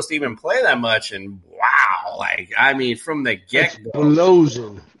really supposed to even play that much. And wow, from the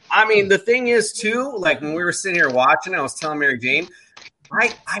get-go. The thing is, too, when we were sitting here watching, I was telling Mary Jane,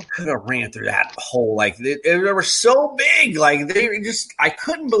 I could have ran through that hole. They were so big. I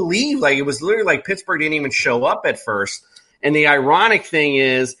couldn't believe, it was literally Pittsburgh didn't even show up at first. And the ironic thing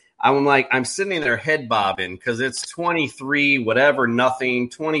is, I'm sitting there head bobbing because it's 23, whatever, nothing,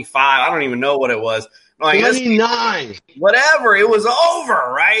 25. I don't even know what it was. 29. Whatever. It was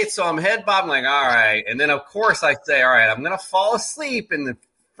over, right? So I'm head bobbing all right. And then, of course, I say, all right, I'm going to fall asleep and the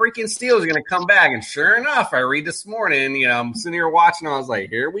freaking Steelers are going to come back. And sure enough, I read this morning, I'm sitting here watching. I was like,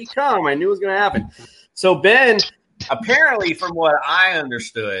 here we come. I knew it was going to happen. So Ben, apparently from what I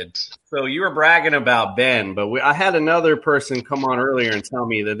understood, so you were bragging about Ben, but I had another person come on earlier and tell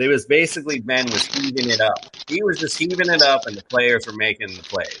me that it was basically Ben was heaving it up. He was just heaving it up and the players were making the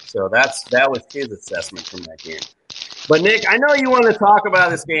plays. So that was his assessment from that game. But Nick, I know you want to talk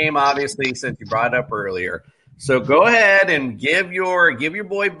about this game, obviously, since you brought it up earlier. So go ahead and give your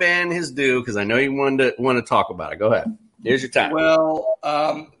boy Ben his due because I know you want to talk about it. Go ahead. Here's your time. Well,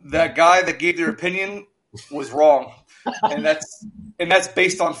 that guy that gave their opinion was wrong, and that's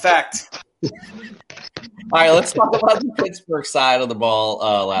based on fact. All right, let's talk about the Pittsburgh side of the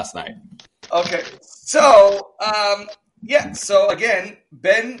ball last night. Okay, so So again,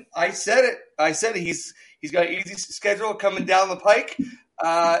 Ben, I said it. He's got an easy schedule coming down the pike,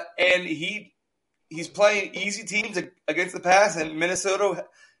 and he's playing easy teams against the pass, and Minnesota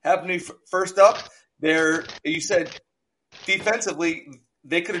happened to be first up. You said defensively,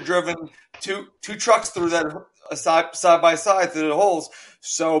 they could have driven two trucks through that side by side through the holes.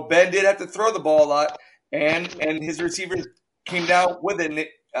 So Ben did have to throw the ball a lot, and his receivers came down with it,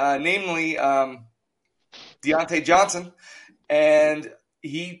 namely Deontay Johnson, and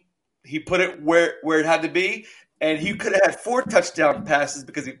he put it where it had to be, and he could have had 4 touchdown passes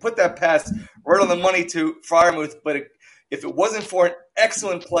because he put that pass right on the money to Freiermuth. But if it wasn't for an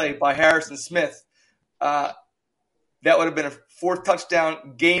excellent play by Harrison Smith, that would have been a 4th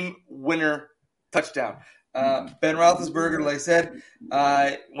touchdown, game winner touchdown. Ben Roethlisberger, like I said,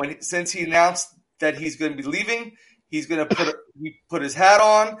 since he announced that he's going to be leaving, he's going to put his hat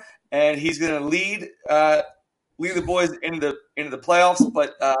on, and he's going to lead the boys into the playoffs.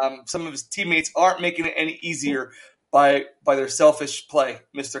 But some of his teammates aren't making it any easier by their selfish play,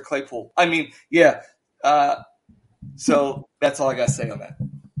 Mr. Claypool. I mean, yeah. So that's all I got to say on that.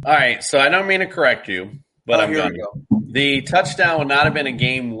 All right, so I don't mean to correct you, but I'm going to go. The touchdown would not have been a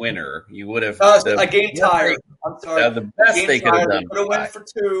game winner. You would have a game tire. I'm sorry. The best they could have done. They could have went for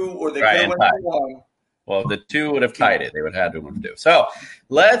 2, or they could have went for 1. Well, the 2 would have tied it. They would have had to win for 2. So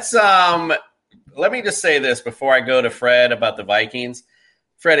let's let me just say this before I go to Fred about the Vikings.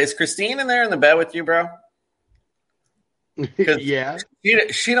 Fred, is Christine in there in the bed with you, bro? Yeah.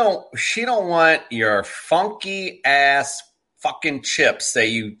 She don't want your funky ass fucking chips that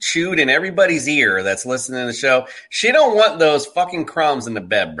you chewed in everybody's ear that's listening to the show. She don't want those fucking crumbs in the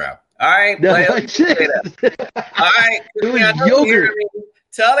bed, bro. All right? No, all right? Yogurt.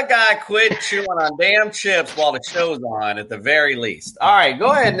 Tell the guy quit chewing on damn chips while the show's on at the very least. All right, go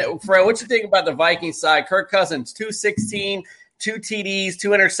ahead, Fred. What you think about the Vikings side? Kirk Cousins, 216, 2 TDs, 2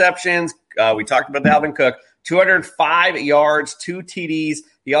 interceptions. We talked about Dalvin Cook, 205 yards, 2 TDs.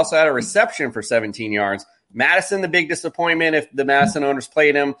 He also had a reception for 17 yards. Madison, the big disappointment if the Madison owners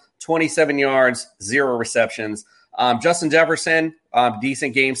played him, 27 yards, 0 receptions. Justin Jefferson,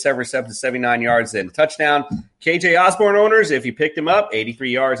 decent game, 7 receptions, 79 yards, and a touchdown. KJ Osborne owners, if you picked him up,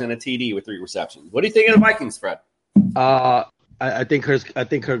 83 yards and a TD with 3 receptions. What do you think of the Vikings, Fred? I think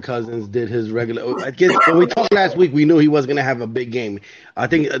Kirk Cousins did his regular. I guess when we talked last week, we knew he was going to have a big game. I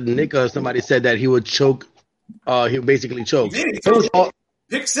think Nick or somebody said that he would choke. He would basically choke. He did.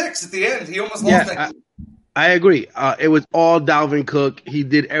 Pick 6 at the end. He almost lost that game. I agree. It was all Dalvin Cook. He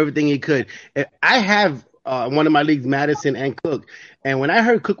did everything he could. I have one of my leagues, Madison and Cook. And when I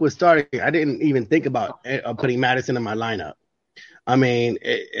heard Cook was starting, I didn't even think about putting Madison in my lineup. I mean,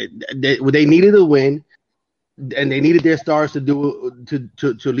 they needed a win, and they needed their stars to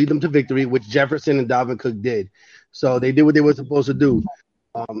lead them to victory, which Jefferson and Dalvin Cook did. So they did what they were supposed to do.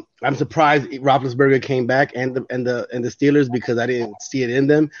 I'm surprised Roethlisberger came back and the Steelers because I didn't see it in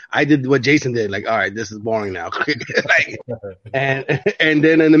them. I did what Jason did, like, all right, this is boring now. and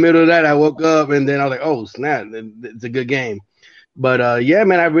then in the middle of that, I woke up and then I was like, oh snap, it's a good game. But yeah,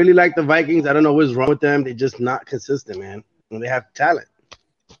 man, I really like the Vikings. I don't know what's wrong with them. They're just not consistent, man. And they have talent.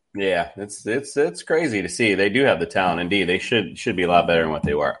 Yeah, it's crazy to see. They do have the talent. Indeed, they should be a lot better than what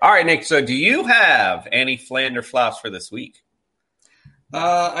they were. All right, Nick. So, do you have any Flander flops for this week?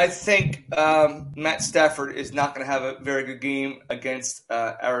 I think Matt Stafford is not going to have a very good game against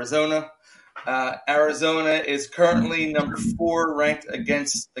Arizona. Arizona is currently number 4 ranked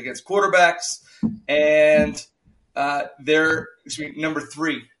against quarterbacks, and they're number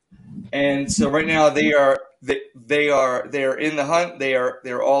 3. And so right now they are in the hunt.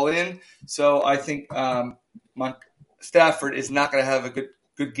 They're all in. So I think Stafford is not going to have a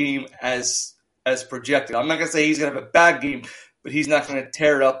good game as projected. I'm not going to say he's going to have a bad game, but he's not going to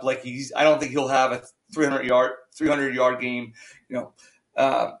tear it up like I don't think he'll have a 300 yard game,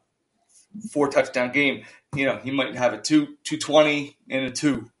 4 touchdown game. He might have a 220 and a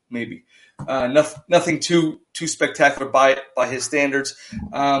 2 maybe. Nothing too spectacular by his standards.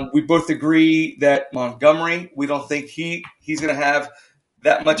 We both agree that Montgomery, we don't think he's going to have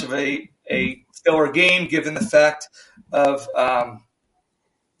that much of a stellar game given the fact of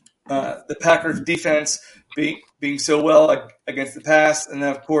the Packers defense being so well against the pass, and then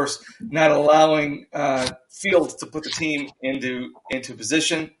of course not allowing Fields to put the team into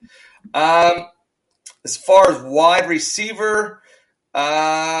position. As far as wide receiver,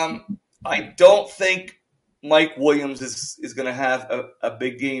 I don't think Mike Williams is going to have a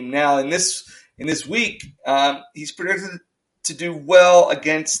big game now. In this week, he's predicted to do well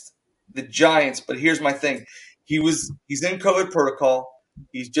against the Giants. But here's my thing: he's in COVID protocol.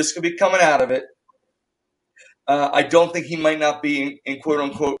 He's just going to be coming out of it. I don't think he might not be in quote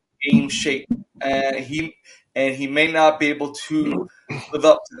unquote game shape, and he may not be able to live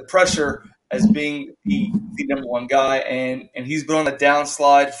up to the pressure as being the number 1 guy, and he's been on a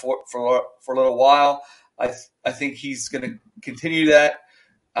downslide for a little while. I think he's going to continue that.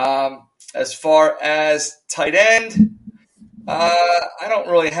 As far as tight end, I don't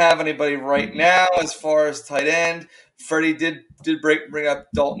really have anybody right now as far as tight end. Freddie did bring up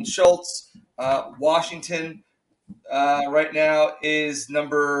Dalton Schultz. Washington right now is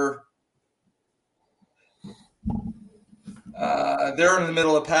number they're in the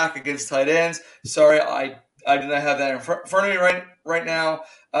middle of the pack against tight ends. Sorry, I do not have that in front of me right now.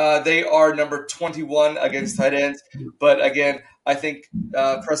 They are number 21 against tight ends. But again, I think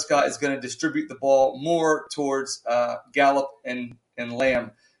Prescott is going to distribute the ball more towards Gallup and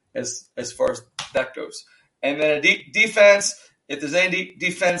Lamb as far as that goes. And then a defense, if there's any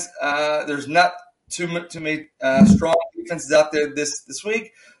defense, there's not too many strong defenses out there this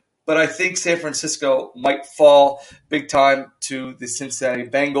week. But I think San Francisco might fall big time to the Cincinnati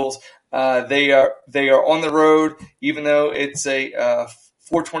Bengals. They are on the road, even though it's a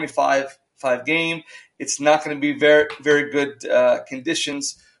 425 game. It's not going to be very, very good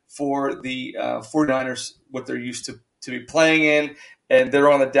conditions for the 49ers, what they're used to be playing in, and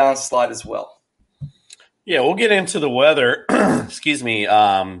they're on the downslide as well. Yeah, we'll get into the weather, on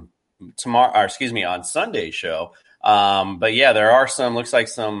Sunday's show. But yeah, there are looks like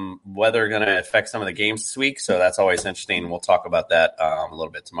some weather going to affect some of the games this week. So that's always interesting. We'll talk about that a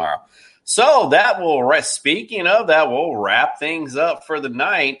little bit tomorrow. So speaking of that, we'll wrap things up for the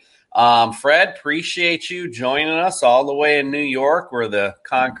night. Fred, appreciate you joining us all the way in New York where the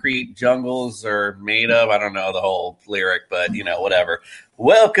concrete jungles are made of. I don't know the whole lyric, but whatever.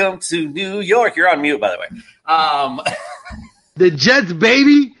 Welcome to New York. You're on mute, by the way. The Jets,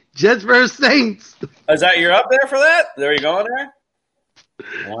 baby. Jets versus Saints. Is that you're up there for that? There you going there?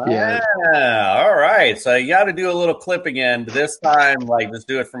 Wow. Yeah. All right. So you got to do a little clip again, but this time, just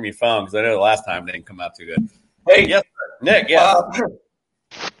do it from your phone because I know the last time it didn't come out too good. Hey, yes, sir. Nick. Yeah.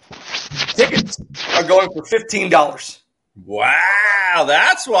 Tickets are going for $15. Wow,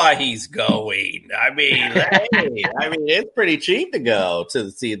 that's why he's going. I mean, it's pretty cheap to go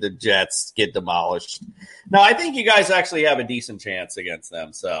to see the Jets get demolished. No, I think you guys actually have a decent chance against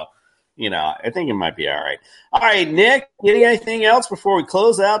them. So, I think it might be all right. All right, Nick, anything else before we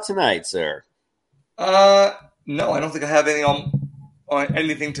close out tonight, sir? No, I don't think I have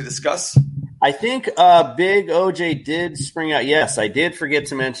anything to discuss. I think Big OJ did spring out. Yes, I did forget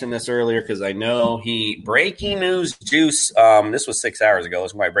to mention this earlier because I know breaking news juice. This was 6 hours ago. It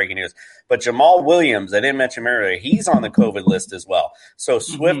was my breaking news. But Jamal Williams, I didn't mention him earlier. He's on the COVID list as well. So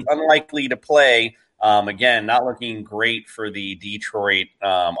Swift unlikely to play. Again, not looking great for the Detroit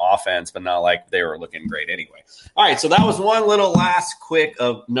offense, but not like they were looking great anyway. All right, so that was one little last quick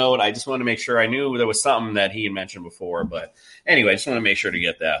note. I just wanted to make sure I knew there was something that he had mentioned before. But anyway, I just want to make sure to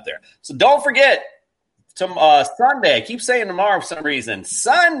get that out there. So don't forget, Sunday, I keep saying tomorrow for some reason.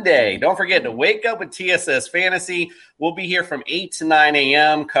 Sunday, don't forget to wake up with TSS Fantasy. We'll be here from 8 to 9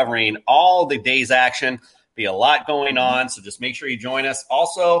 a.m. covering all the day's action. Be a lot going on, so just make sure you join us.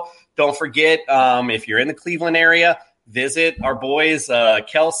 Also, don't forget, if you're in the Cleveland area, visit our boys,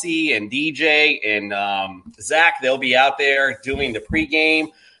 Kelsey and DJ and Zach. They'll be out there doing the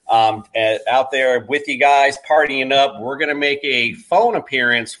pregame, out there with you guys, partying up. We're going to make a phone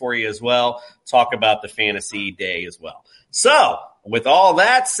appearance for you as well, talk about the fantasy day as well. So, with all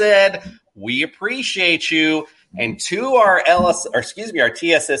that said, we appreciate you. And to our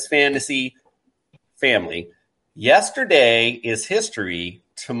TSS Fantasy family, yesterday is history,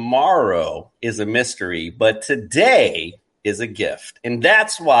 tomorrow is a mystery, but today is a gift. And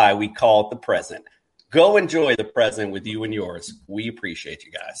that's why we call it the present. Go enjoy the present with you and yours. We appreciate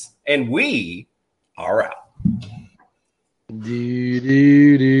you guys. And we are out.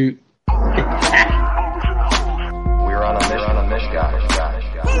 Do. We're on a mission, guys.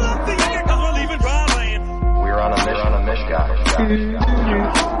 We're on a mission, guys.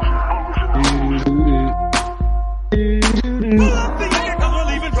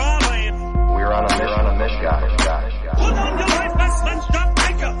 We're on a mission, guys. Put on your life vest and stop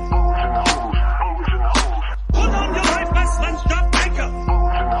anchor. Put on your life vest and stop anchor.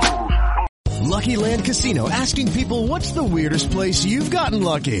 Lucky Land Casino, asking people, what's the weirdest place you've gotten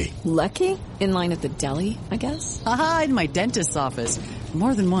lucky? Lucky? In line at the deli, I guess? Aha, in my dentist's office.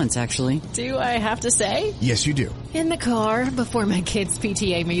 More than once, actually. Do I have to say? Yes, you do. In the car before my kids'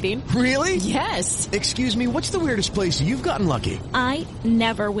 PTA meeting. Really? Yes. Excuse me, what's the weirdest place you've gotten lucky? I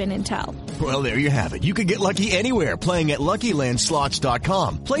never win and tell. Well, there you have it. You can get lucky anywhere, playing at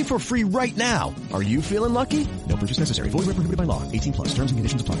LuckyLandSlots.com. Play for free right now. Are you feeling lucky? No purchase necessary. Void where prohibited by law. 18+. Terms and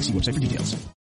conditions apply. See website for details.